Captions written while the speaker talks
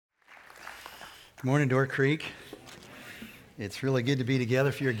Good morning, Door Creek. It's really good to be together.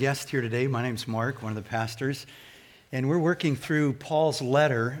 If you're a guest here today, my name's Mark, one of the pastors, and we're working through Paul's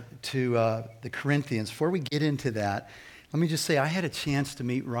letter to the Corinthians. Before we get into that, let me just say I had a chance to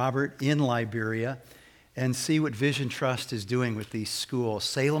meet Robert in Liberia and see what Vision Trust is doing with these schools.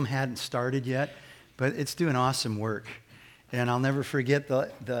 Salem hadn't started yet, but it's doing awesome work. And I'll never forget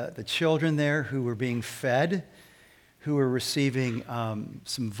the children there who were being fed, who were receiving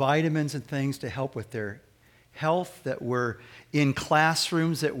some vitamins and things to help with their health, that were in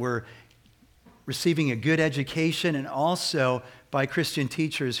classrooms, that were receiving a good education, and also by Christian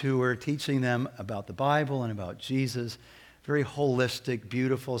teachers who were teaching them about the Bible and about Jesus. Very holistic,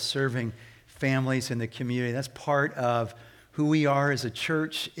 beautiful, serving families in the community. That's part of who we are as a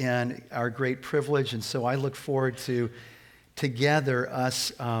church and our great privilege. And so I look forward to together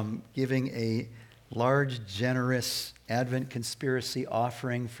us giving a large, generous Advent conspiracy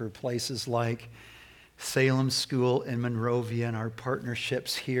offering for places like Salem School in Monrovia and our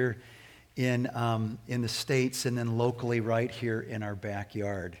partnerships here in the States and then locally right here in our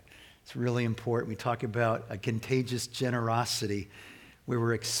backyard. It's really important. We talk about a contagious generosity where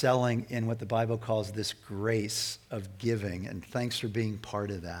we're excelling in what the Bible calls this grace of giving, and thanks for being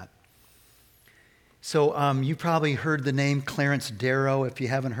part of that. So you probably heard the name Clarence Darrow. If you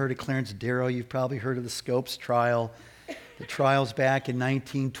haven't heard of Clarence Darrow, you've probably heard of the Scopes trial. The trials back in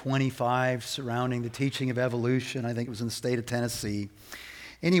 1925 surrounding the teaching of evolution. I think it was in the state of Tennessee.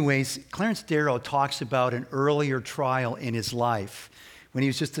 Anyways, Clarence Darrow talks about an earlier trial in his life when he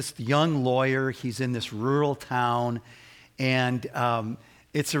was just this young lawyer. He's in this rural town, and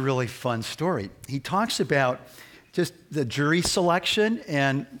it's a really fun story. He talks about just the jury selection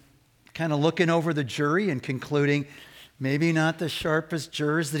and kind of looking over the jury and concluding maybe not the sharpest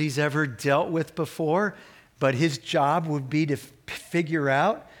jurors that he's ever dealt with before, but his job would be to figure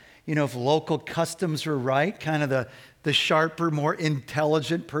out, if local customs were right, kind of the sharper, more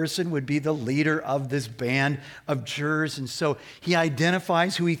intelligent person would be the leader of this band of jurors. And so he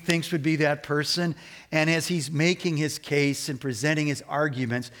identifies who he thinks would be that person. And as he's making his case and presenting his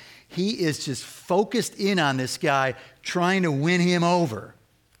arguments, he is just focused in on this guy, trying to win him over.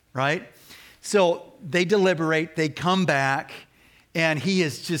 Right? So they deliberate, they come back, and he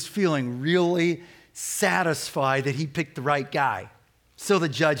is just feeling really satisfied that he picked the right guy. So the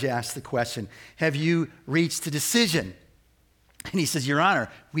judge asks the question, have you reached a decision? And he says, Your Honor,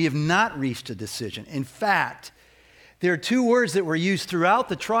 we have not reached a decision. In fact, there are two words that were used throughout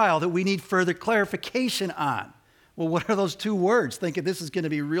the trial that we need further clarification on. Well, what are those two words? Thinking this is going to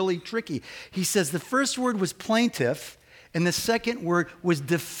be really tricky. He says the first word was plaintiff, and the second word was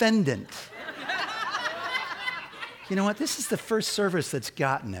defendant. You know what? This is the first service that's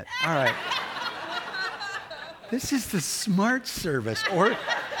gotten it. All right. This is the smart service.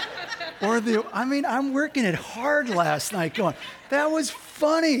 I'm working it hard last night going, that was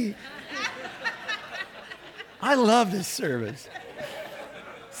funny. I love this service.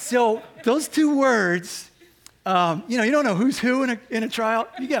 So those two words, you don't know who's who in a trial.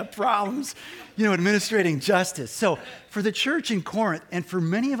 You got problems, administrating justice. So for the church in Corinth and for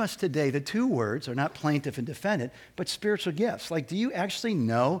many of us today, the two words are not plaintiff and defendant, but spiritual gifts. Like, do you actually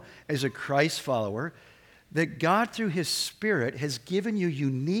know as a Christ follower that God through his Spirit has given you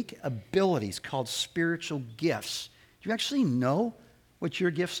unique abilities called spiritual gifts? Do you actually know what your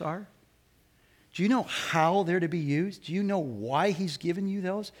gifts are? Do you know how they're to be used? Do you know why he's given you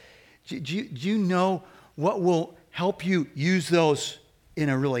those? Do you know what will help you use those in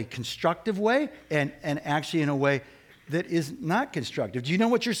a really constructive way and actually in a way that is not constructive? Do you know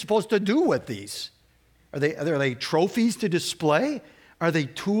what you're supposed to do with these? Are they trophies to display? Are they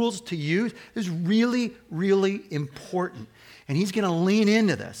tools to use? This is really, really important. And he's going to lean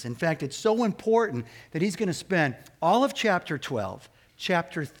into this. In fact, it's so important that he's going to spend all of chapter 12,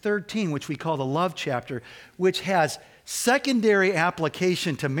 chapter 13, which we call the love chapter, which has secondary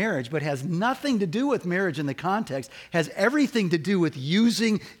application to marriage, but has nothing to do with marriage in the context, has everything to do with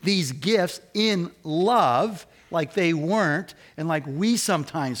using these gifts in love like they weren't, and like we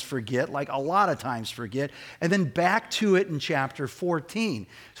sometimes forget, like a lot of times forget, and then back to it in chapter 14.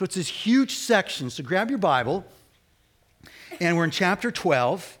 So it's this huge section. So grab your Bible, and we're in chapter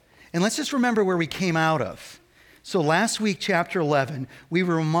 12, and let's just remember where we came out of. So last week, chapter 11, we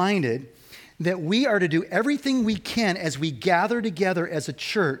were reminded that we are to do everything we can as we gather together as a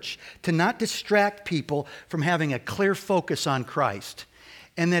church to not distract people from having a clear focus on Christ.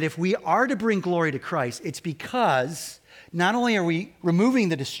 And that if we are to bring glory to Christ, it's because not only are we removing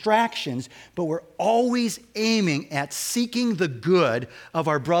the distractions, but we're always aiming at seeking the good of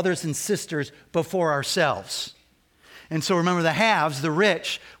our brothers and sisters before ourselves. And so remember, the haves, the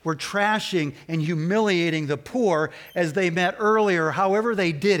rich, were trashing and humiliating the poor as they met earlier, however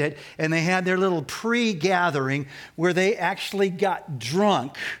they did it. And they had their little pre-gathering where they actually got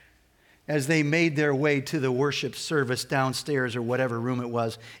drunk as they made their way to the worship service downstairs or whatever room it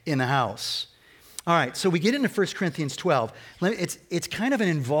was in the house. All right, so we get into 1 Corinthians 12. It's kind of an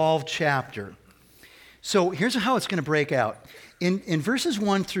involved chapter. So here's how it's going to break out. In verses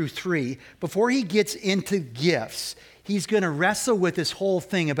 1 through 3, before he gets into gifts, he's going to wrestle with this whole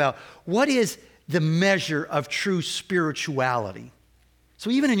thing about what is the measure of true spirituality. So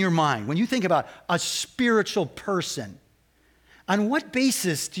even in your mind, when you think about a spiritual person, on what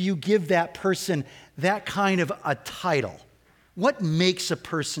basis do you give that person that kind of a title? What makes a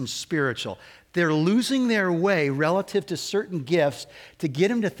person spiritual? They're losing their way relative to certain gifts to get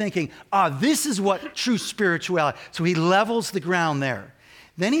them to thinking, this is what true spirituality. So he levels the ground there.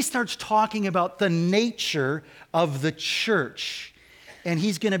 Then he starts talking about the nature of the church. And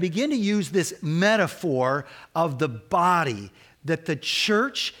he's going to begin to use this metaphor of the body, that the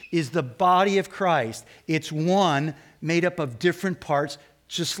church is the body of Christ. It's one made up of different parts,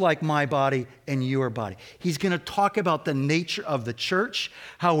 just like my body and your body. He's going to talk about the nature of the church,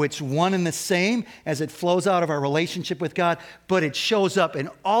 how it's one and the same as it flows out of our relationship with God, but it shows up in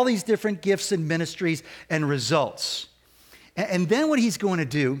all these different gifts and ministries and results. And then what he's going to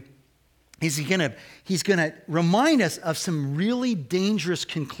do is he's going to remind us of some really dangerous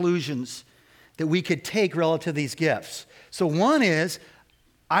conclusions that we could take relative to these gifts. So one is,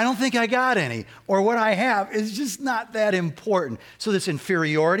 I don't think I got any, or what I have is just not that important. So this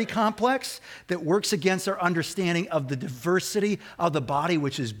inferiority complex that works against our understanding of the diversity of the body,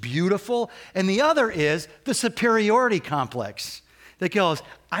 which is beautiful. And the other is the superiority complex that goes,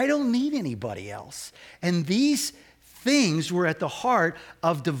 I don't need anybody else. And these things were at the heart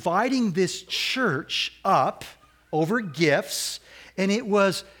of dividing this church up over gifts, and it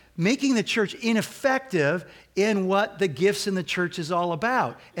was making the church ineffective in what the gifts in the church is all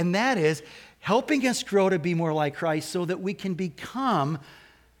about. And that is helping us grow to be more like Christ so that we can become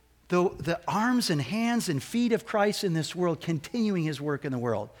the arms and hands and feet of Christ in this world, continuing his work in the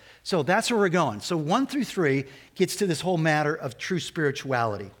world. So that's where we're going. So 1 through 3 gets to this whole matter of true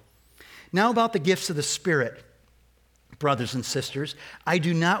spirituality. Now about the gifts of the Spirit. Brothers and sisters, I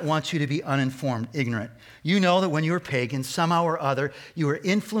do not want you to be uninformed, ignorant. You know that when you were pagans, somehow or other, you were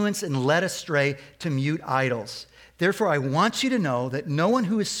influenced and led astray to mute idols. Therefore, I want you to know that no one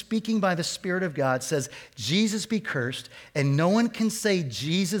who is speaking by the Spirit of God says, Jesus be cursed, and no one can say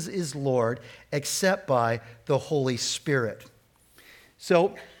Jesus is Lord except by the Holy Spirit.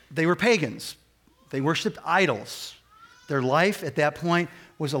 So they were pagans. They worshiped idols. Their life at that point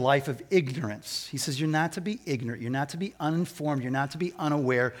was a life of ignorance. He says you're not to be ignorant. You're not to be uninformed. You're not to be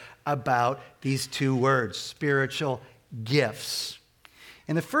unaware about these two words, spiritual gifts.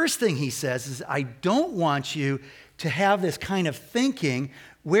 And the first thing he says is, I don't want you to have this kind of thinking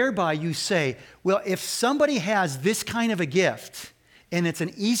whereby you say, well, if somebody has this kind of a gift, and it's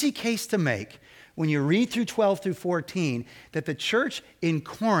an easy case to make when you read through 12 through 14, that the church in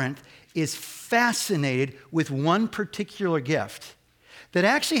Corinth is fascinated with one particular gift that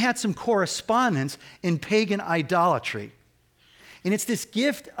actually had some correspondence in pagan idolatry. And it's this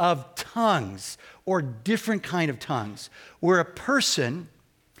gift of tongues, or different kind of tongues, where a person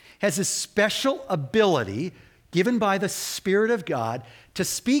has a special ability given by the Spirit of God to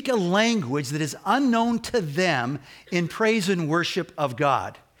speak a language that is unknown to them in praise and worship of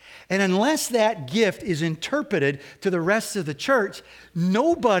God. And unless that gift is interpreted to the rest of the church,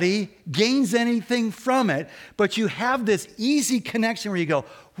 nobody gains anything from it, but you have this easy connection where you go,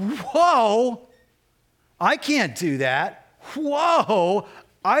 whoa, I can't do that. Whoa,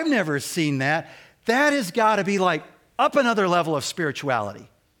 I've never seen that. That has got to be like up another level of spirituality.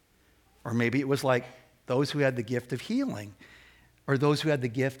 Or maybe it was like those who had the gift of healing, or those who had the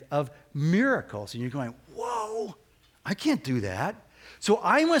gift of miracles. And you're going, whoa, I can't do that. So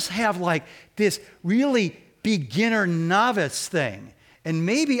I must have like this really beginner novice thing. And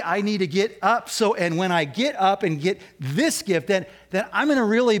maybe I need to get up. And when I get up and get this gift, then I'm going to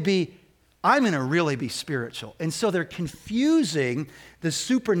really be spiritual. And so they're confusing the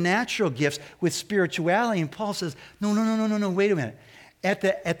supernatural gifts with spirituality. And Paul says, no, wait a minute.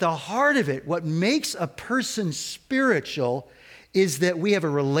 At the heart of it, what makes a person spiritual is that we have a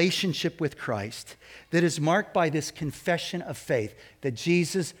relationship with Christ that is marked by this confession of faith that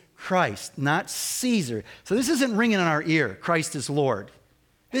Jesus Christ, not Caesar. So this isn't ringing in our ear, Christ is Lord.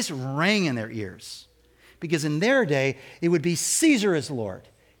 This rang in their ears. Because in their day, it would be Caesar is Lord.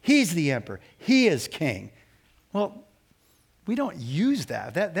 He's the emperor. He is king. Well, We don't use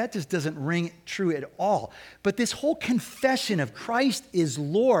that. That just doesn't ring true at all. But this whole confession of Christ is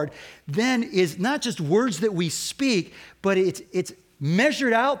Lord then is not just words that we speak, but it's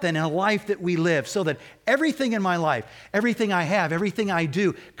measured out then in a life that we live, so that everything in my life, everything I have, everything I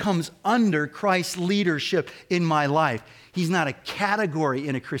do comes under Christ's leadership in my life. He's not a category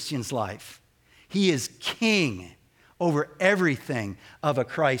in a Christian's life. He is king over everything of a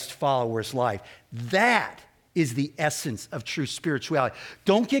Christ follower's life. That is the essence of true spirituality.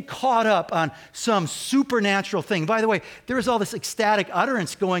 Don't get caught up on some supernatural thing. By the way, there is all this ecstatic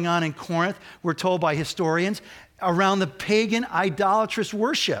utterance going on in Corinth, we're told by historians, around the pagan idolatrous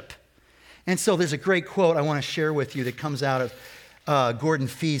worship. And so there's a great quote I want to share with you that comes out of Gordon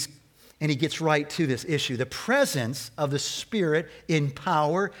Fee's, and he gets right to this issue. The presence of the Spirit in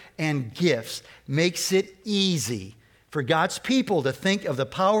power and gifts makes it easy for God's people to think of the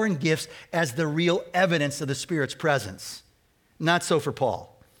power and gifts as the real evidence of the Spirit's presence. Not so for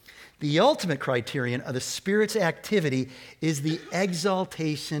Paul. The ultimate criterion of the Spirit's activity is the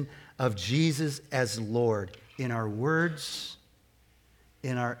exaltation of Jesus as Lord in our words,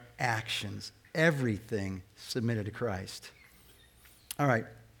 in our actions, everything submitted to Christ. All right,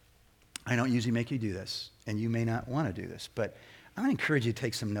 I don't usually make you do this, and you may not want to do this, but I'm going to encourage you to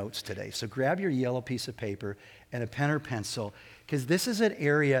take some notes today. So grab your yellow piece of paper and a pen or pencil, because this is an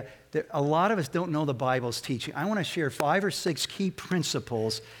area that a lot of us don't know the Bible's teaching. I want to share 5 or 6 key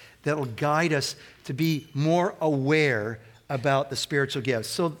principles that will guide us to be more aware about the spiritual gifts.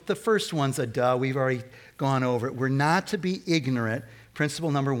 So the first one's a duh. We've already gone over it. We're not to be ignorant,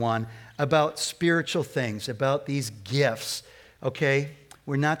 principle number 1, about spiritual things, about these gifts, okay?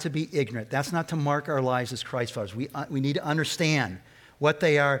 We're not to be ignorant. That's not to mark our lives as Christ followers. We need to understand what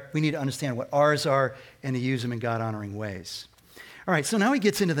they are. We need to understand what ours are and to use them in God-honoring ways. All right, so now he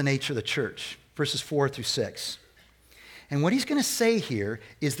gets into the nature of the church, verses 4 through 6. And what he's going to say here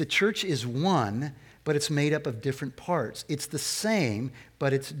is the church is one, but it's made up of different parts. It's the same,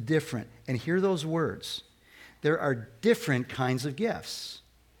 but it's different. And hear those words. There are different kinds of gifts,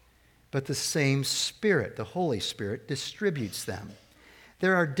 but the same Spirit, the Holy Spirit, distributes them.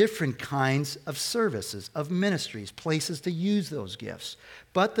 There are different kinds of services, of ministries, places to use those gifts,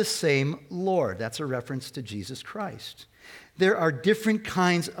 but the same Lord. That's a reference to Jesus Christ. There are different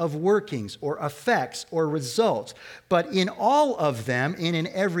kinds of workings or effects or results, but in all of them and in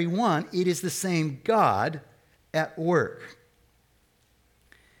every one, it is the same God at work.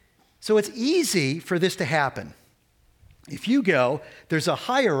 So it's easy for this to happen. If you go, there's a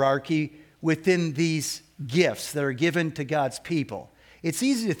hierarchy within these gifts that are given to God's people. It's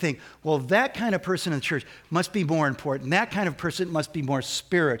easy to think, well, that kind of person in the church must be more important. That kind of person must be more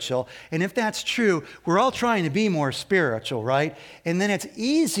spiritual. And if that's true, we're all trying to be more spiritual, right? And then it's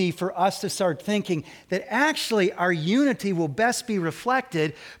easy for us to start thinking that actually our unity will best be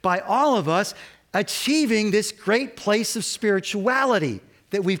reflected by all of us achieving this great place of spirituality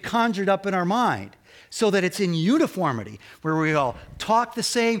that we've conjured up in our mind, so that it's in uniformity, where we all talk the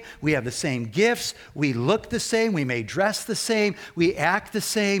same, we have the same gifts, we look the same, we may dress the same, we act the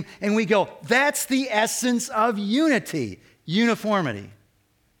same, and we go, that's the essence of unity, uniformity.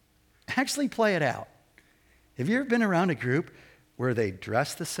 Actually play it out. Have you ever been around a group where they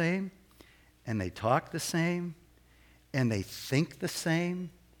dress the same, and they talk the same, and they think the same,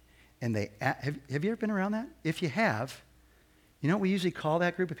 and they act? Have you ever been around that? If you have, you know what we usually call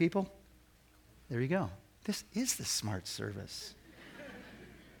that group of people? There you go. This is the smart service.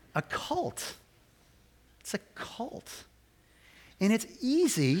 A cult. It's a cult. And it's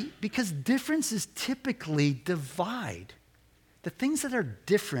easy because differences typically divide. The things that are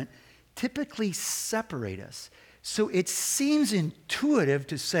different typically separate us. So it seems intuitive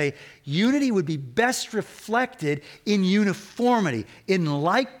to say unity would be best reflected in uniformity, in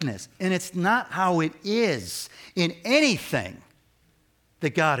likeness. And it's not how it is in anything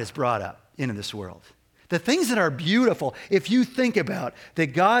that God has brought up into this world. The things that are beautiful, if you think about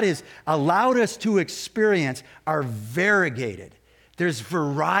that God has allowed us to experience, are variegated. There's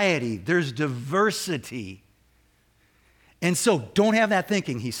variety, there's diversity. And so don't have that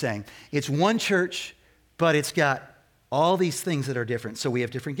thinking, he's saying. It's one church, but it's got all these things that are different. So we have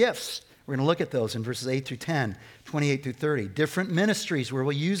different gifts. We're going to look at those in verses 8 through 10, 28 through 30. Different ministries where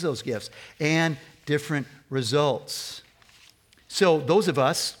we'll use those gifts, and different results. So those of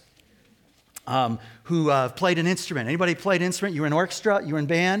us who played an instrument. Anybody played an instrument? You were in orchestra? You were in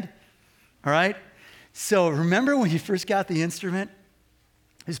band? All right? So remember when you first got the instrument?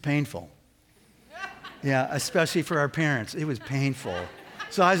 It was painful. Yeah, especially for our parents. It was painful.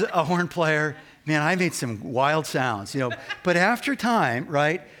 So I was a horn player. Man, I made some wild sounds, you know. But after time,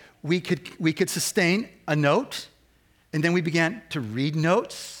 right, we could sustain a note, And then we began to read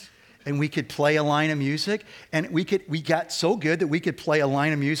notes, and we could play a line of music. And we got so good that we could play a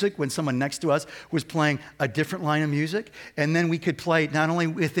line of music when someone next to us was playing a different line of music. And then we could play not only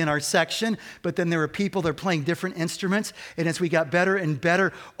within our section, but then there were people that were playing different instruments. And as we got better and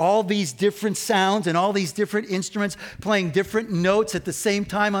better, all these different sounds and all these different instruments playing different notes at the same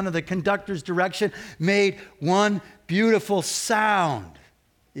time under the conductor's direction made one beautiful sound.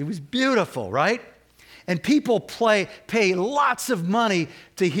 It was beautiful, right? And people pay lots of money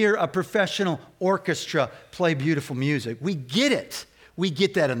to hear a professional orchestra play beautiful music. We get it. We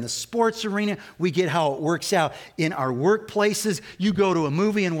get that in the sports arena. We get how it works out in our workplaces. You go to a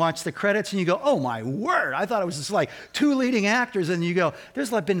movie and watch the credits and you go, oh my word, I thought it was just like 2 leading actors. And you go,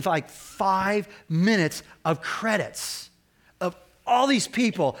 there's been like 5 minutes of credits of all these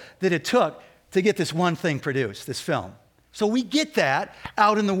people that it took to get this one thing produced, this film. So we get that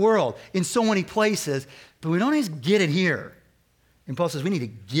out in the world in so many places, but we don't always get it here. And Paul says we need to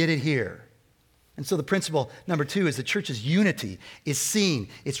get it here. And so the principle number 2 is the church's unity is seen,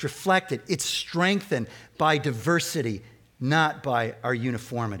 it's reflected, it's strengthened by diversity, not by our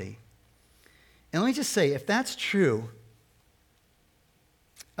uniformity. And let me just say, if that's true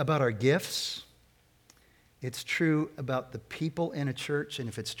about our gifts, it's true about the people in a church, and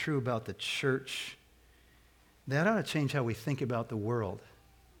if it's true about the church, that ought to change how we think about the world.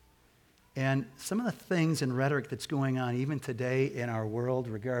 And some of the things and rhetoric that's going on even today in our world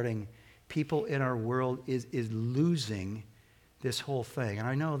regarding people in our world is losing this whole thing. And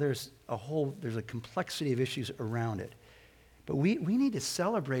I know there's a complexity of issues around it. But we need to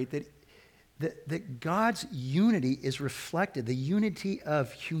celebrate that God's unity is reflected. The unity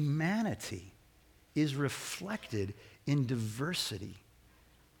of humanity is reflected in diversity.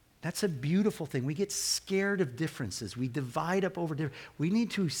 That's a beautiful thing. We get scared of differences. We divide up over differences. We need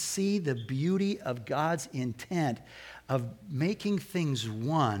to see the beauty of God's intent of making things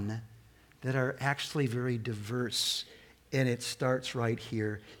one that are actually very diverse. And it starts right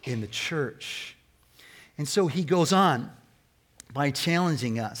here in the church. And so he goes on by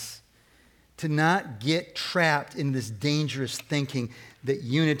challenging us to not get trapped in this dangerous thinking that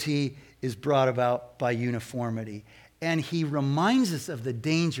unity is brought about by uniformity. And he reminds us of the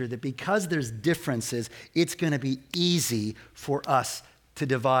danger that because there's differences, it's going to be easy for us to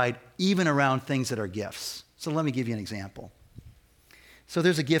divide even around things that are gifts. So let me give you an example. So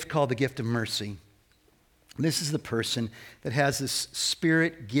there's a gift called the gift of mercy. This is the person that has this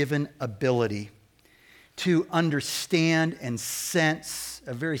Spirit-given ability to understand and sense,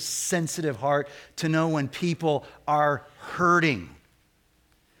 a very sensitive heart, to know when people are hurting.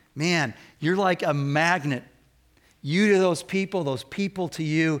 Man, you're like a magnet. You to those people to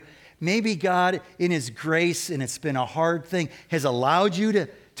you. Maybe God, in his grace, and it's been a hard thing, has allowed you to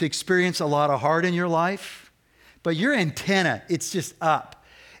experience a lot of hard in your life. But your antenna, it's just up.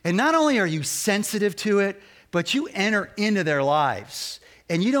 And not only are you sensitive to it, but you enter into their lives.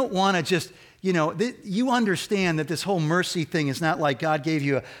 And you don't want to just, you understand that this whole mercy thing is not like God gave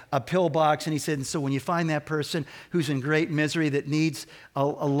you a pill box and he said, and so when you find that person who's in great misery that needs a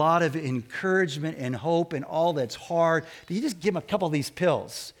lot of encouragement and hope and all that's hard, you just give them a couple of these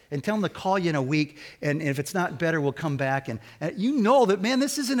pills and tell them to call you in a week, and if it's not better, we'll come back. And you know that, man,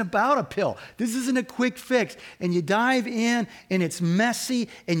 this isn't about a pill. This isn't a quick fix. And you dive in, and it's messy,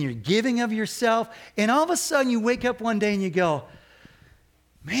 and you're giving of yourself, and all of a sudden you wake up one day and you go,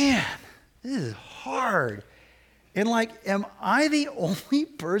 man, this is hard. And am I the only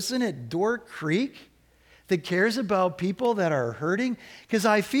person at Door Creek that cares about people that are hurting? Because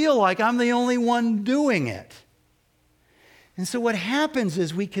I feel like I'm the only one doing it. And so what happens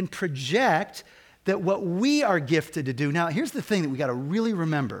is we can project that what we are gifted to do. Now, here's the thing that we got to really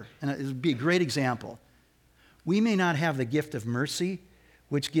remember, and it would be a great example. We may not have the gift of mercy,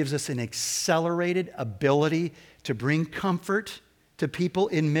 which gives us an accelerated ability to bring comfort to people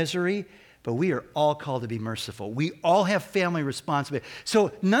in misery, but we are all called to be merciful. We all have family responsibility.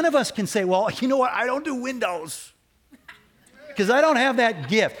 So none of us can say, well, you know what, I don't do windows because I don't have that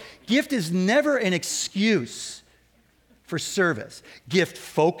gift. Gift is never an excuse for service. Gift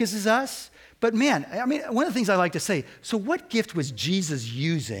focuses us. But man, one of the things I like to say, so what gift was Jesus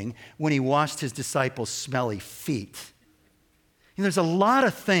using when he washed his disciples' smelly feet? There's a lot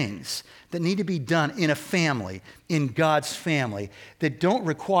of things that need to be done in a family, in God's family, that don't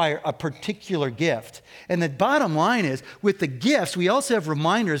require a particular gift. And the bottom line is, with the gifts, we also have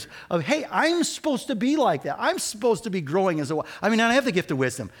reminders of, hey, I'm supposed to be like that. I'm supposed to be growing as I have the gift of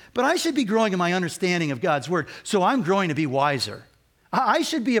wisdom, but I should be growing in my understanding of God's word, so I'm growing to be wiser. I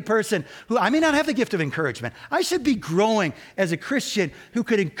should be a person who, I may not have the gift of encouragement. I should be growing as a Christian who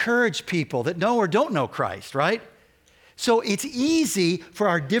could encourage people that know or don't know Christ, right? So it's easy for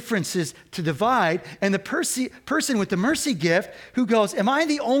our differences to divide. And the person with the mercy gift who goes, am I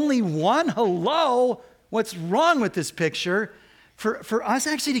the only one? Hello? What's wrong with this picture? For us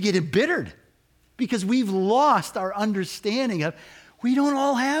actually to get embittered because we've lost our understanding of we don't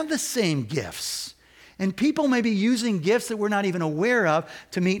all have the same gifts. And people may be using gifts that we're not even aware of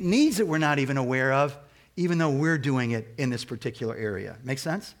to meet needs that we're not even aware of, even though we're doing it in this particular area. Make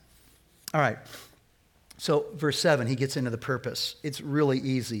sense? All right. So verse 7, he gets into the purpose. It's really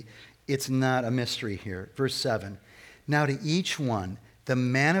easy. It's not a mystery here. Verse 7, now to each one, the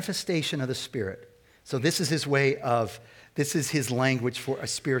manifestation of the Spirit. So this is his this is his language for a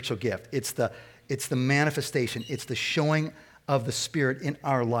spiritual gift. It's the manifestation. It's the showing of the Spirit in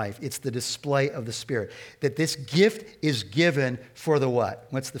our life. It's the display of the Spirit. That this gift is given for the what?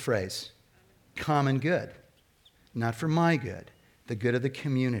 What's the phrase? Common good. Not for my good, the good of the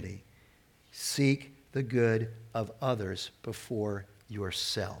community. Seek the good of others before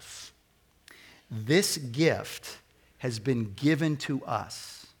yourself. This gift has been given to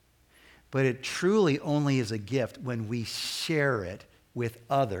us, but it truly only is a gift when we share it with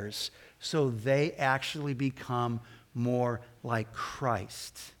others so they actually become more like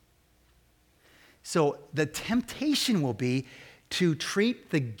Christ. So the temptation will be to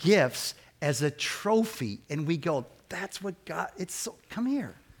treat the gifts as a trophy, and we go, that's what God, come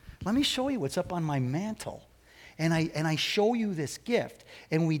here. Let me show you what's up on my mantle. And I show you this gift,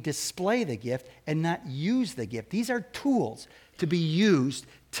 and we display the gift and not use the gift. These are tools to be used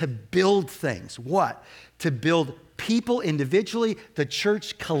to build things. What? To build people individually, the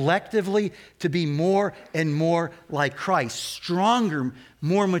church collectively, to be more and more like Christ, stronger,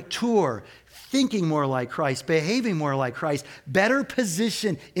 more mature, thinking more like Christ, behaving more like Christ, better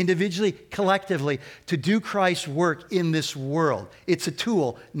positioned individually, collectively to do Christ's work in this world. It's a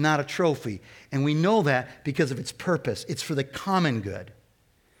tool, not a trophy. And we know that because of its purpose. It's for the common good.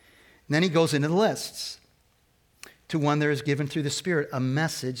 And then he goes into the lists. To one there is given through the Spirit a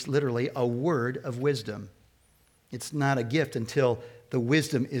message, literally a word of wisdom. It's not a gift until the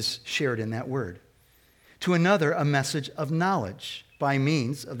wisdom is shared in that word. To another, a message of knowledge by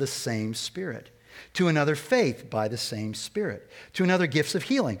means of the same Spirit. To another, faith by the same Spirit. To another, gifts of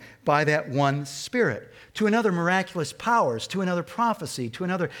healing by that one Spirit. To another, miraculous powers. To another, prophecy. To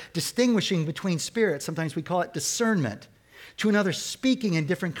another, distinguishing between spirits. Sometimes we call it discernment. To another, speaking in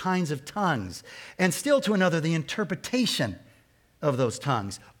different kinds of tongues. And still to another, the interpretation of those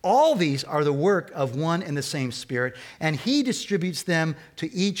tongues. All these are the work of one and the same Spirit, and he distributes them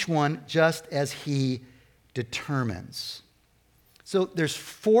to each one just as he determines. So there's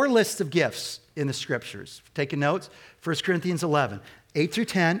 4 lists of gifts in the Scriptures. Taking notes, 1 Corinthians 11. 8 through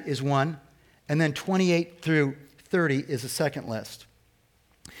 10 is one, and then 28 through 30 is a second list.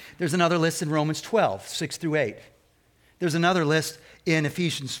 There's another list in Romans 12, 6 through 8. There's another list in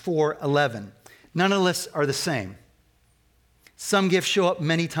Ephesians 4, 11. None of the lists are the same. Some gifts show up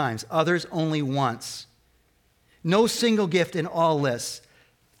many times, others only once. No single gift in all lists.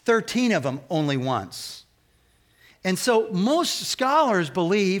 13 of them only once. And so most scholars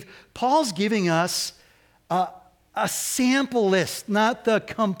believe Paul's giving us a sample list, not the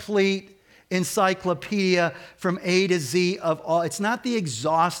complete encyclopedia from A to Z of all. It's not the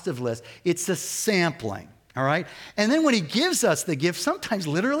exhaustive list. It's a sampling, all right? And then when he gives us the gift, sometimes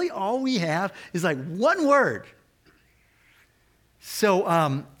literally all we have is like one word.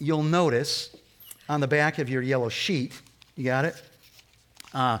 So you'll notice on the back of your yellow sheet, you got it?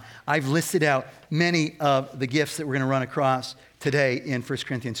 I've listed out many of the gifts that we're going to run across today in 1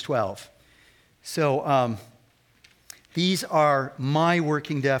 Corinthians 12. So these are my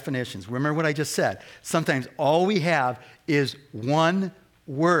working definitions. Remember what I just said. Sometimes all we have is one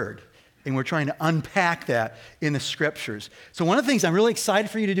word, and we're trying to unpack that in the Scriptures. So one of the things I'm really excited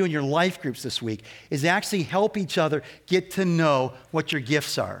for you to do in your life groups this week is actually help each other get to know what your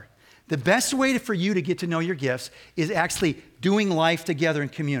gifts are. The best way for you to get to know your gifts is actually doing life together in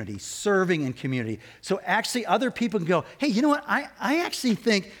community, serving in community. So actually other people can go, hey, you know what? I actually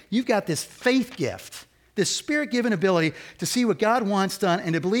think you've got this faith gift, this Spirit-given ability to see what God wants done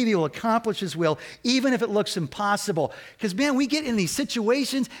and to believe He will accomplish His will, even if it looks impossible. Because, man, we get in these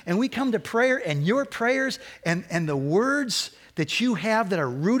situations and we come to prayer, and your prayers and the words that you have that are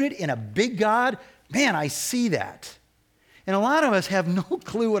rooted in a big God, man, I see that. And a lot of us have no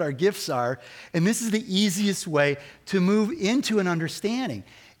clue what our gifts are, and this is the easiest way to move into an understanding,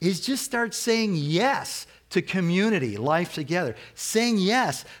 is just start saying yes to community, life together, saying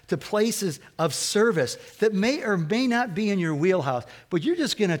yes to places of service that may or may not be in your wheelhouse, but you're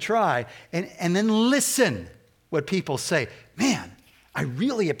just going to try and then listen what people say. Man, I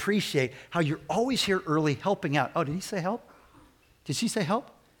really appreciate how you're always here early helping out. Oh, did he say help? Did she say help?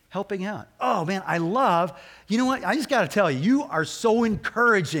 Helping out. Oh, man, I love, you know what? I just got to tell you, you are so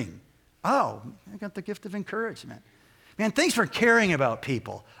encouraging. Oh, I got the gift of encouragement. Man, thanks for caring about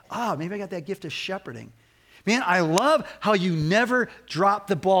people. Oh, maybe I got that gift of shepherding. Man, I love how you never drop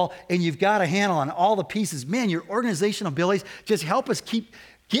the ball and you've got a handle on all the pieces. Man, your organizational abilities just help us keep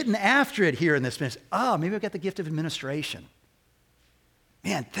getting after it here in this ministry. Oh, maybe I've got the gift of administration.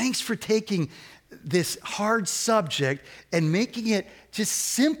 Man, thanks for taking this hard subject and making it just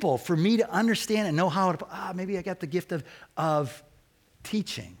simple for me to understand and know how to, maybe I got the gift of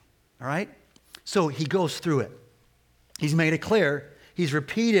teaching, all right? So he goes through it. He's made it clear. He's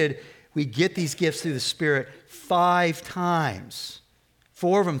repeated, we get these gifts through the Spirit 5 times.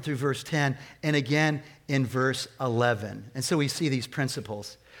 4 of them through verse 10 and again in verse 11. And so we see these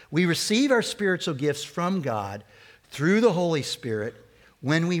principles. We receive our spiritual gifts from God through the Holy Spirit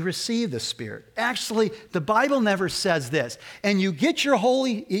when we receive the Spirit. Actually, the Bible never says this. And you get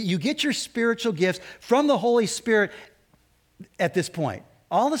your spiritual gifts from the Holy Spirit at this point.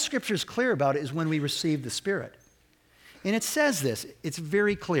 All the Scripture is clear about it is when we receive the Spirit. And it says this, it's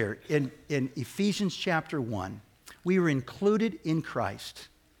very clear in Ephesians chapter 1. We were included in Christ.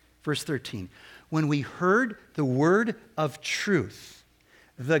 Verse 13. When we heard the word of truth,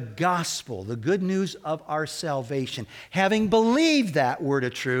 the gospel, the good news of our salvation, having believed that word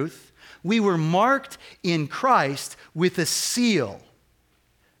of truth, we were marked in Christ with a seal,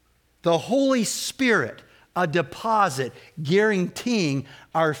 the Holy Spirit, a deposit guaranteeing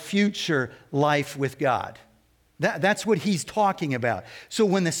our future life with God. That's what he's talking about. So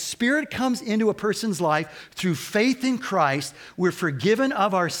when the Spirit comes into a person's life through faith in Christ, we're forgiven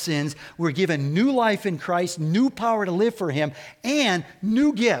of our sins, we're given new life in Christ, new power to live for him, and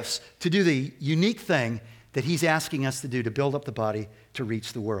new gifts to do the unique thing that he's asking us to do to build up the body to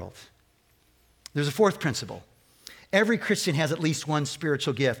reach the world. There's a 4th principle. Every Christian has at least one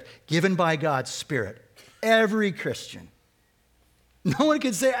spiritual gift given by God's Spirit. Every Christian. No one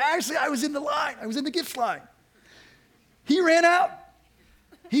can say, actually, I was in the line. I was in the gifts line. He ran out.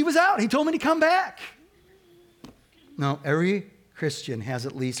 He was out. He told me to come back. No, every Christian has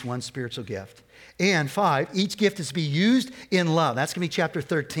at least one spiritual gift. And 5, each gift is to be used in love. That's going to be chapter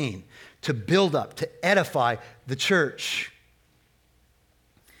 13. To build up, to edify the church.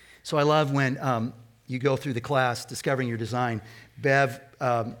 So I love when you go through the class, Discovering Your Design. Bev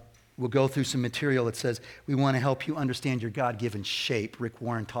will go through some material that says, we want to help you understand your God-given shape. Rick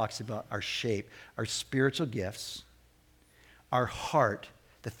Warren talks about our shape, our spiritual gifts, our heart,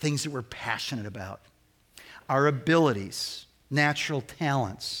 the things that we're passionate about, our abilities, natural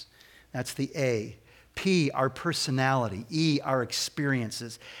talents, that's the A. P, our personality. E, our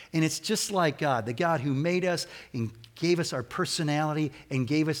experiences. And it's just like God, the God who made us and gave us our personality and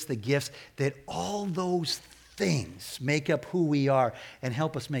gave us the gifts, that all those things make up who we are and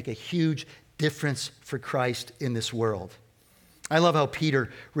help us make a huge difference for Christ in this world. I love how Peter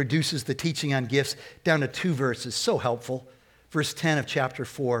reduces the teaching on gifts down to 2 verses. So helpful. Verse 10 of chapter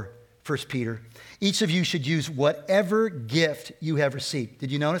 4, 1 Peter. Each of you should use whatever gift you have received.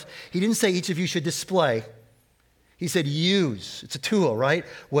 Did you notice? He didn't say each of you should display. He said use. It's a tool, right?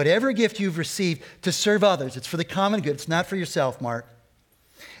 Whatever gift you've received to serve others. It's for the common good. It's not for yourself, Mark.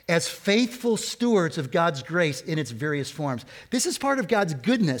 As faithful stewards of God's grace in its various forms. This is part of God's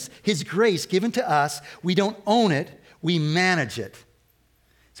goodness, his grace given to us. We don't own it. We manage it.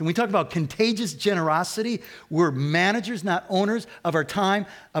 So when we talk about contagious generosity, we're managers, not owners of our time,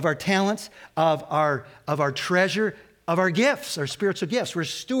 of our talents, of our treasure, of our gifts, our spiritual gifts. We're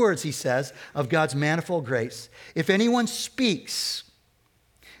stewards, he says, of God's manifold grace. If anyone speaks,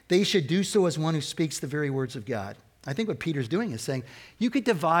 they should do so as one who speaks the very words of God. I think what Peter's doing is saying, you could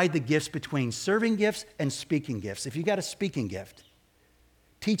divide the gifts between serving gifts and speaking gifts. If you got a speaking gift,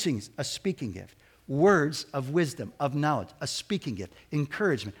 teaching's a speaking gift. Words of wisdom, of knowledge, a speaking gift.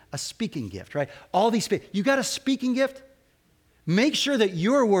 Encouragement, a speaking gift, right? All these, you got a speaking gift? Make sure that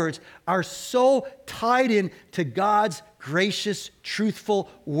your words are so tied in to God's gracious, truthful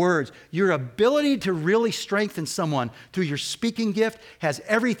words. Your ability to really strengthen someone through your speaking gift has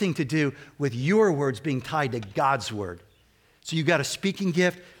everything to do with your words being tied to God's word. So you got a speaking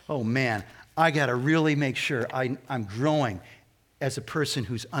gift? Oh man, I got to really make sure I'm growing as a person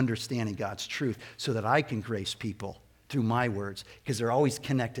who's understanding God's truth so that I can grace people through my words because they're always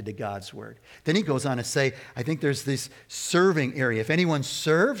connected to God's word. Then he goes on to say, I think there's this serving area. If anyone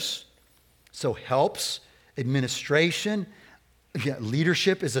serves, so helps, administration,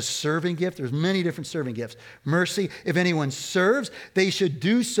 leadership is a serving gift. There's many different serving gifts. Mercy, if anyone serves, they should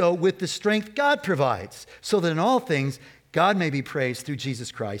do so with the strength God provides so that in all things God may be praised through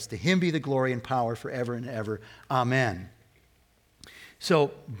Jesus Christ. To him be the glory and power forever and ever. Amen.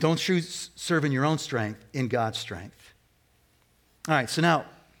 So don't serve in your own strength, in God's strength. All right, so now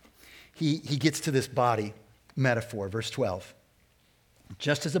he gets to this body metaphor, verse 12.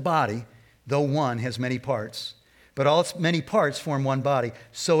 Just as a body, though one, has many parts, but all its many parts form one body,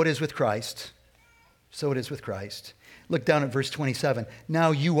 so it is with Christ. So it is with Christ. Look down at verse 27.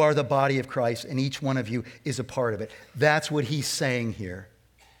 Now you are the body of Christ, and each one of you is a part of it. That's what he's saying here.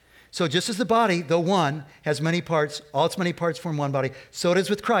 So just as the body, though one, has many parts, all its many parts form one body, so it is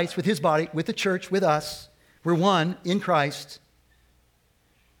with Christ, with his body, with the church, with us. We're one in Christ,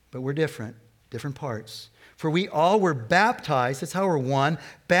 but we're different parts. For we all were baptized, that's how we're one,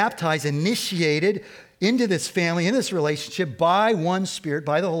 baptized, initiated into this family, in this relationship by one Spirit,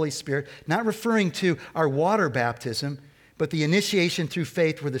 by the Holy Spirit, not referring to our water baptism, but the initiation through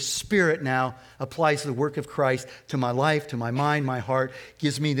faith where the Spirit now applies the work of Christ to my life, to my mind, my heart,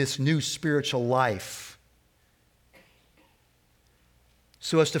 gives me this new spiritual life.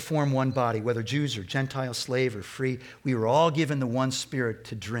 So as to form one body, whether Jews or Gentiles, slave or free, we were all given the one Spirit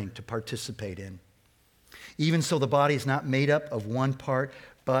to drink, to participate in. Even so, the body is not made up of one part,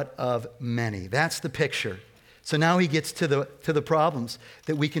 but of many. That's the picture. So now he gets to the problems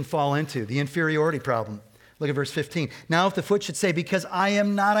that we can fall into, the inferiority problem. Look at verse 15. Now if the foot should say, because I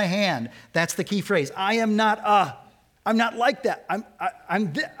am not a hand, that's the key phrase. I'm not like that.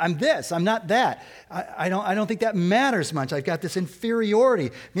 I'm this. I'm not that. I don't think that matters much. I've got this inferiority.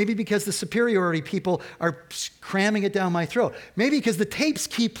 Maybe because the superiority people are cramming it down my throat. Maybe because the tapes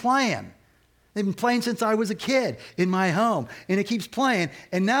keep playing. They've been playing since I was a kid in my home, and it keeps playing,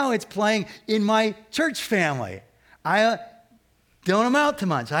 and now it's playing in my church family. I don't amount to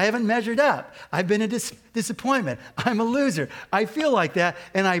much. I haven't measured up. I've been a disappointment. I'm a loser. I feel like that,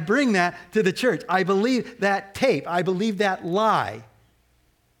 and I bring that to the church. I believe that tape. I believe that lie.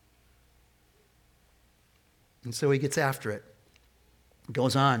 And so he gets after it.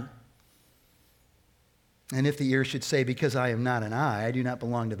 Goes on. And if the ear should say, because I am not an eye, I do not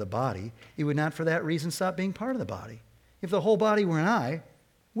belong to the body, it would not for that reason stop being part of the body. If the whole body were an eye,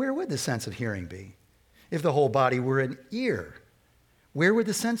 where would the sense of hearing be? If the whole body were an ear, where would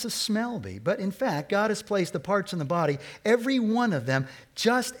the sense of smell be? But in fact, God has placed the parts in the body, every one of them,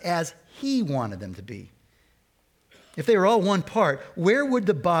 just as he wanted them to be. If they were all one part, where would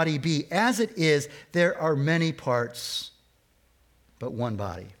the body be? As it is, there are many parts, but one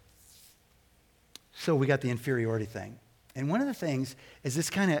body. So we got the inferiority thing. And one of the things is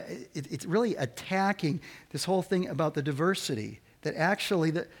this kind of, it's really attacking this whole thing about the diversity, that actually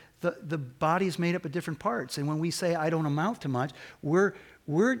the body is made up of different parts. And when we say, I don't amount to much,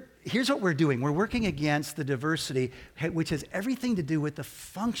 here's what we're doing. We're working against the diversity, which has everything to do with the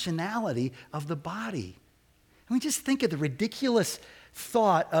functionality of the body. I mean, just think of the ridiculous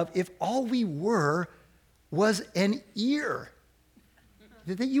thought of if all we were was an ear.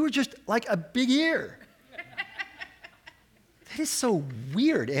 That you were just like a big ear. That is so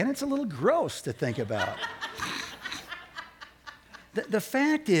weird, and it's a little gross to think about. The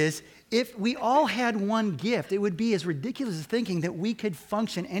fact is, if we all had one gift, it would be as ridiculous as thinking that we could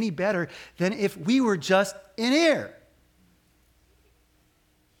function any better than if we were just an ear.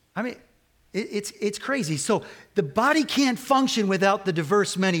 I mean, it's crazy. So the body can't function without the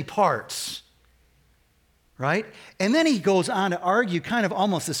diverse many parts. Right? And then he goes on to argue kind of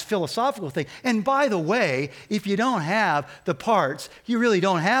almost this philosophical thing. And by the way, if you don't have the parts, you really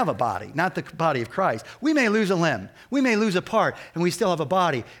don't have a body, not the body of Christ. We may lose a limb, we may lose a part, and we still have a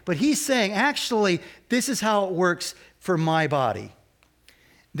body. But he's saying, actually, this is how it works for my body.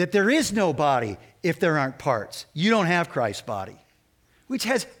 That there is no body if there aren't parts. You don't have Christ's body, which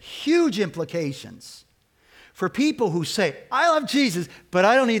has huge implications for people who say, I love Jesus, but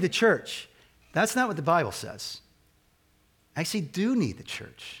I don't need the church. That's not what the Bible says. I actually do need the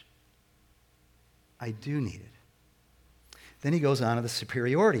church. I do need it. Then he goes on to the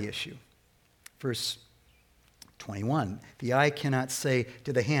superiority issue. Verse 21, the eye cannot say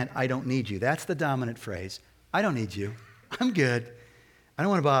to the hand, I don't need you. That's the dominant phrase. I don't need you. I'm good. I don't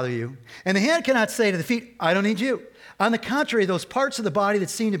want to bother you. And the hand cannot say to the feet, I don't need you. On the contrary, those parts of the body that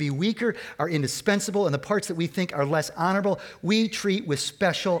seem to be weaker are indispensable, and the parts that we think are less honorable, we treat with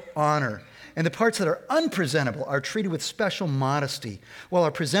special honor. And the parts that are unpresentable are treated with special modesty, while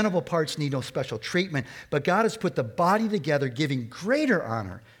our presentable parts need no special treatment. But God has put the body together, giving greater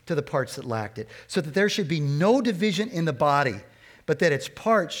honor to the parts that lacked it, so that there should be no division in the body, but that its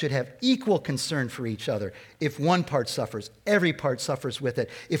parts should have equal concern for each other. If one part suffers, every part suffers with it.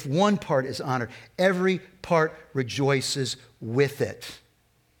 If one part is honored, every part rejoices with it.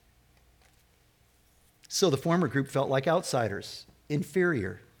 So the former group felt like outsiders,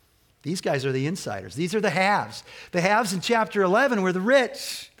 inferior. These guys are the insiders. These are the haves. The haves in chapter 11 were the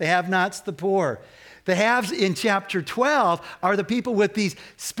rich. The have-nots, the poor. The haves in chapter 12 are the people with these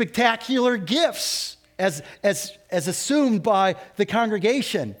spectacular gifts as assumed by the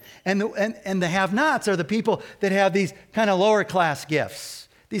congregation. And the have-nots are the people that have these kind of lower class gifts,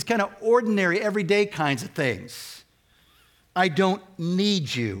 these kind of ordinary, everyday kinds of things. I don't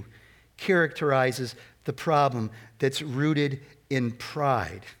need you characterizes the problem that's rooted in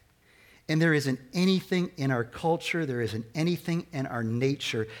pride. And there isn't anything in our culture, there isn't anything in our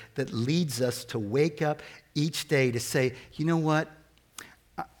nature that leads us to wake up each day to say, you know what?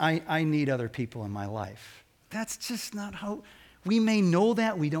 I need other people in my life. That's just not how, we may know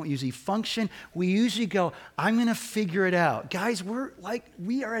that. We don't usually function. We usually go, I'm going to figure it out. Guys,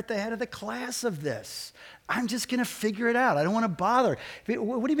 we are at the head of the class of this. I'm just going to figure it out. I don't want to bother.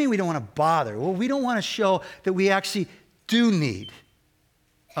 What do you mean we don't want to bother? Well, we don't want to show that we actually do need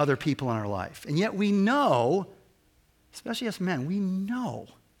other people in our life. And yet we know, especially us men, we know.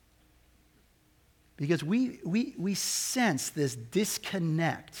 Because we sense this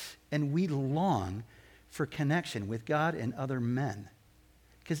disconnect and we long for connection with God and other men.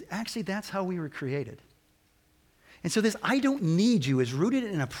 Because actually that's how we were created. And so this I don't need you is rooted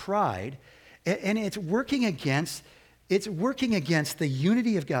in a pride, and it's working against the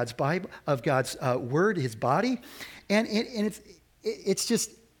unity of God's Bible, of God's word, his body. And it's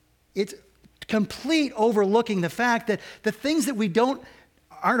complete overlooking the fact that the things that we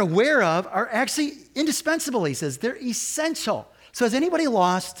aren't aware of are actually indispensable, he says. They're essential. So has anybody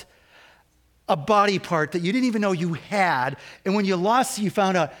lost a body part that you didn't even know you had, and when you lost it, you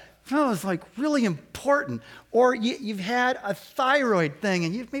found out, oh, it was like really important? Or you've had a thyroid thing,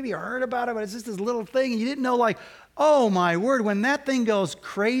 and you've maybe heard about it, but it's just this little thing, and you didn't know, like, oh my word, when that thing goes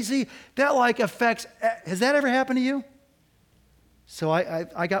crazy, that like affects, has that ever happened to you? So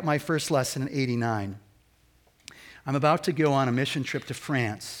I got my first lesson in '89. I'm about to go on a mission trip to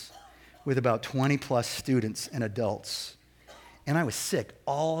France with about 20 plus students and adults. And I was sick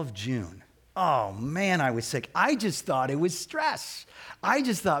all of June. Oh man, I was sick. I just thought it was stress. I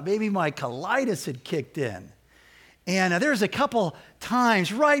just thought maybe my colitis had kicked in. And there's a couple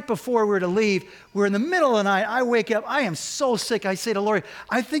times right before we're to leave, we're in the middle of the night, I wake up, I am so sick, I say to Lori,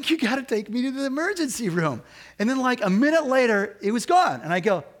 I think you got to take me to the emergency room. And then like a minute later, it was gone. And I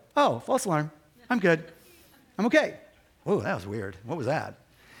go, oh, false alarm, I'm good. I'm okay. Oh, that was weird. What was that?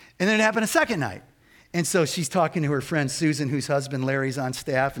 And then it happened a second night. And so she's talking to her friend Susan, whose husband Larry's on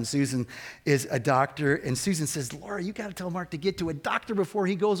staff, and Susan is a doctor. And Susan says, Laura, you got to tell Mark to get to a doctor before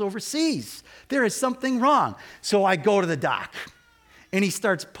he goes overseas. There is something wrong. So I go to the doc, and he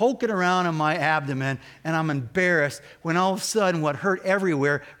starts poking around on my abdomen, and I'm embarrassed when all of a sudden what hurt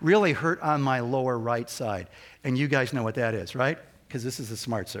everywhere really hurt on my lower right side. And you guys know what that is, right? Because this is a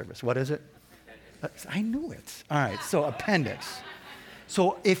smart service. What is it? I knew it. All right, so appendix.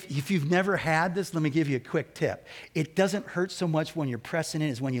 So if you've never had this, let me give you a quick tip. It doesn't hurt so much when you're pressing it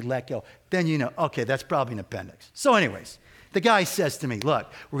as when you let go. Then you know, okay, that's probably an appendix. So anyways, the guy says to me, look,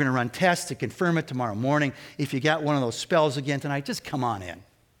 we're going to run tests to confirm it tomorrow morning. If you got one of those spells again tonight, just come on in.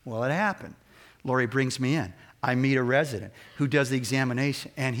 Well, it happened. Lori brings me in. I meet a resident who does the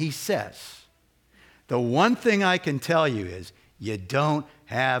examination, and he says, the one thing I can tell you is you don't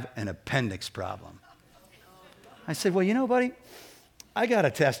have an appendix problem. I said, well, you know, buddy, I got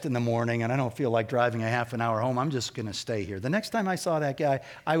a test in the morning, and I don't feel like driving a half an hour home. I'm just going to stay here. The next time I saw that guy,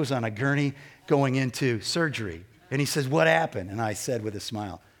 I was on a gurney going into surgery. And he says, what happened? And I said with a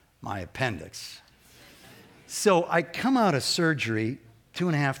smile, my appendix. So I come out of surgery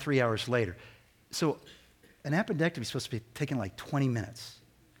 2.5, 3 hours later. So an appendectomy is supposed to be taking like 20 minutes.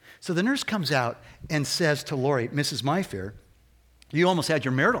 So the nurse comes out and says to Lori, Mrs. Myfair, you almost had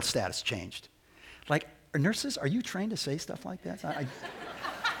your marital status changed. Like, nurses, are you trained to say stuff like that?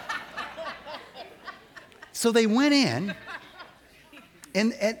 So they went in,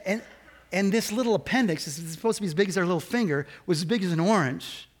 and this little appendix, this is supposed to be as big as their little finger, was as big as an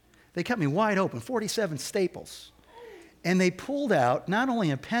orange. They cut me wide open, 47 staples. And they pulled out not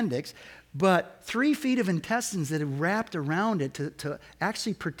only appendix, but 3 feet of intestines that had wrapped around it to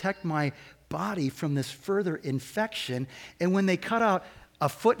actually protect my body from this further infection. And when they cut out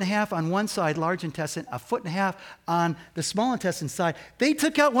 1.5 feet on one side, large intestine, 1.5 feet on the small intestine side, they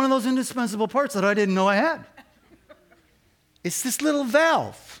took out one of those indispensable parts that I didn't know I had. It's this little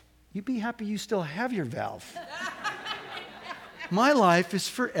valve. You'd be happy you still have your valve. My life is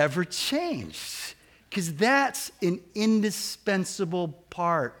forever changed because that's an indispensable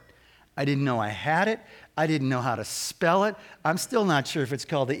part. I didn't know I had it. I didn't know how to spell it. I'm still not sure if it's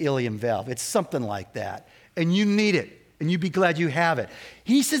called the ilium valve. It's something like that. And you need it, and you'd be glad you have it.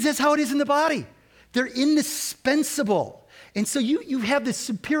 He says that's how it is in the body. They're indispensable. And so you have this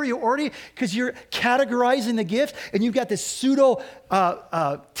superiority because you're categorizing the gift, and you've got this pseudo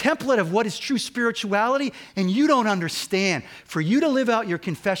template of what is true spirituality, and you don't understand. For you to live out your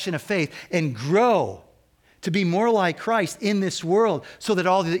confession of faith and grow to be more like Christ in this world so that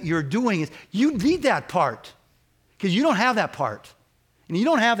all that you're doing is, you need that part because you don't have that part. And you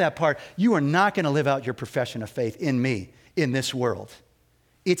don't have that part, you are not going to live out your profession of faith in me in this world.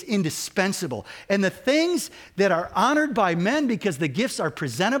 It's indispensable. And the things that are honored by men because the gifts are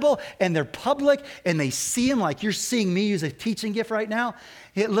presentable and they're public and they see them like you're seeing me use a teaching gift right now.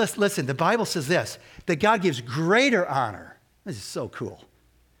 Listen, the Bible says this, that God gives greater honor. This is so cool.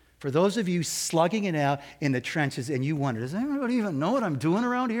 For those of you slugging it out in the trenches and you wonder, does anybody even know what I'm doing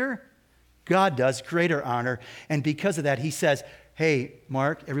around here? God does greater honor. And because of that, he says, hey,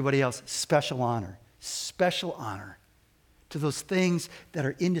 Mark, everybody else, special honor to those things that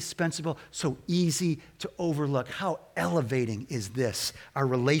are indispensable, so easy to overlook. How elevating is this, our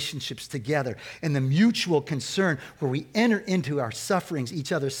relationships together and the mutual concern where we enter into our sufferings,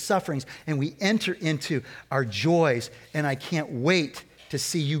 each other's sufferings, and we enter into our joys. And I can't wait to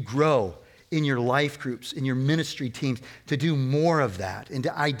see you grow in your life groups, in your ministry teams, to do more of that and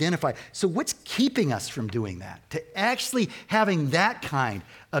to identify. So what's keeping us from doing that? To actually having that kind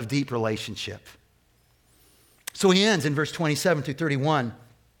of deep relationship. So he ends in verse 27 through 31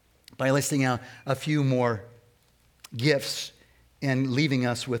 by listing out a few more gifts and leaving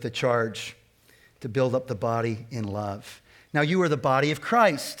us with a charge to build up the body in love. Now you are the body of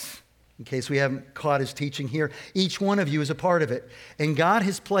Christ. In case we haven't caught his teaching here, each one of you is a part of it. And God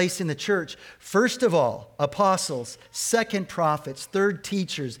has placed in the church, first of all, apostles, second prophets, third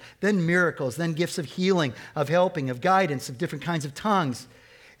teachers, then miracles, then gifts of healing, of helping, of guidance, of different kinds of tongues.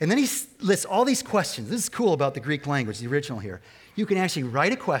 And then he lists all these questions. This is cool about the Greek language, the original here. You can actually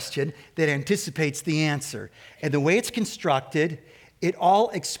write a question that anticipates the answer. And the way it's constructed, it all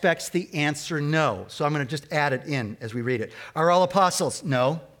expects the answer no. So I'm going to just add it in as we read it. Are all apostles?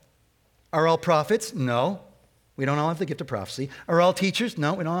 No. Are all prophets? No. We don't all have the gift of prophecy. Are all teachers?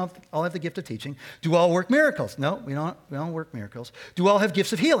 No, we don't all have the gift of teaching. Do all work miracles? No, we don't work miracles. Do all have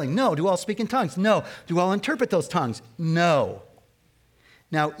gifts of healing? No. Do all speak in tongues? No. Do all interpret those tongues? No.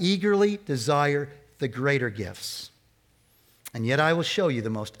 Now eagerly desire the greater gifts. And yet I will show you the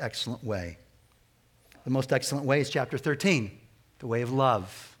most excellent way. The most excellent way is chapter 13, the way of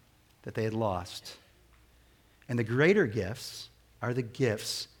love that they had lost. And the greater gifts are the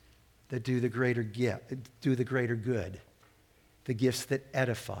gifts that do the greater good, the gifts that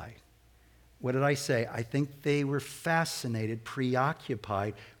edify. What did I say? I think they were fascinated,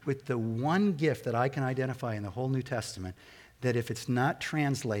 preoccupied with the one gift that I can identify in the whole New Testament that if it's not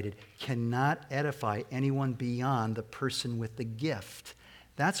translated, cannot edify anyone beyond the person with the gift.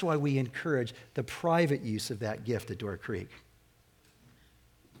 That's why we encourage the private use of that gift at Door Creek.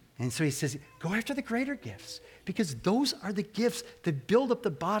 And so he says, go after the greater gifts, because those are the gifts that build up the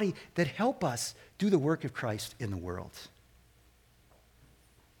body that help us do the work of Christ in the world.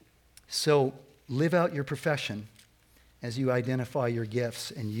 So live out your profession as you identify your gifts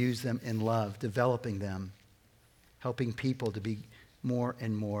and use them in love, developing them, helping people to be more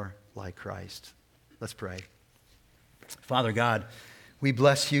and more like Christ. Let's pray. Father God, we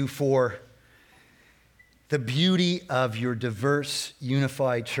bless you for the beauty of your diverse,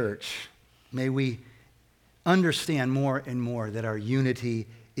 unified church. May we understand more and more that our unity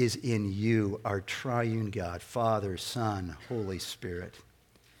is in you, our triune God, Father, Son, Holy Spirit.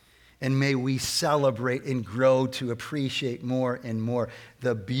 And may we celebrate and grow to appreciate more and more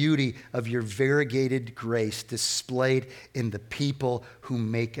the beauty of your variegated grace displayed in the people who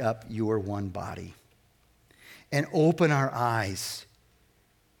make up your one body. And open our eyes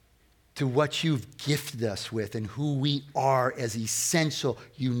to what you've gifted us with and who we are as essential,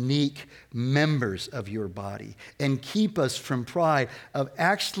 unique members of your body. And keep us from pride of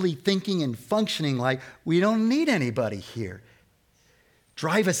actually thinking and functioning like we don't need anybody here.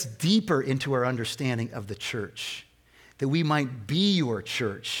 Drive us deeper into our understanding of the church, that we might be your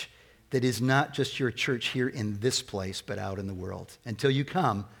church that is not just your church here in this place, but out in the world. Until you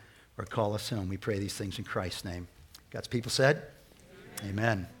come or call us home, we pray these things in Christ's name. God's people said,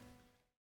 amen.